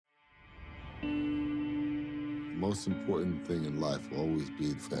The most important thing in life will always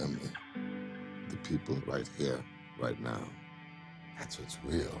be family. The people right here, right now. That's what's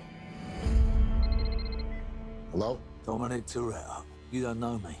real. Hello? Dominic Toretto. You don't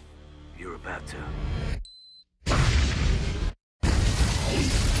know me. You're about to.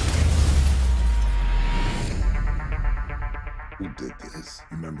 Who did this?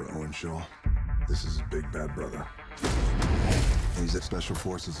 You remember Owen Shaw? This is his big bad brother. He's a special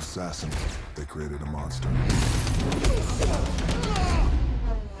forces assassin. They created a monster.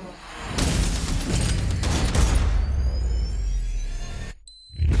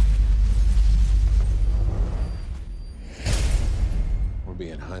 We're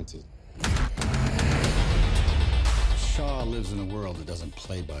being hunted. Shaw lives in a world that doesn't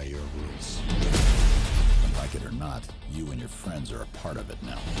play by your rules. And like it or not, you and your friends are a part of it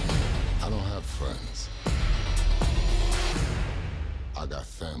now. I don't have friends. I got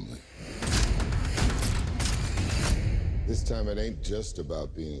family. This time it ain't just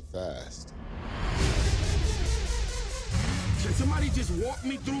about being fast. Can somebody just walk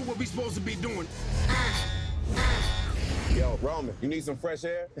me through what we supposed to be doing? Yo, Roman, you need some fresh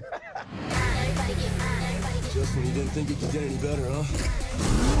air? Just when you didn't think it could get any better, huh?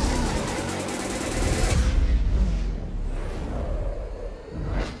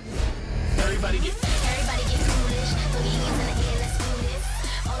 Everybody get foolish. Put your hands in the air, let's do this.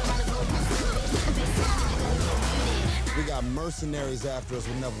 All around the globe, let's do this. We got mercenaries after us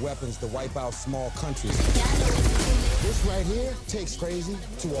with enough weapons to wipe out small countries. Yeah, I know it's foolish. This right here takes crazy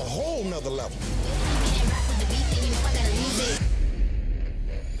to a whole nother level. Can't rock with the beat, then you know I gotta lose it.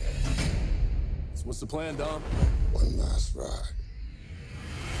 So what's the plan, Dom? One last ride.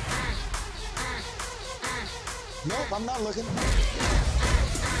 Nope, I'm not looking.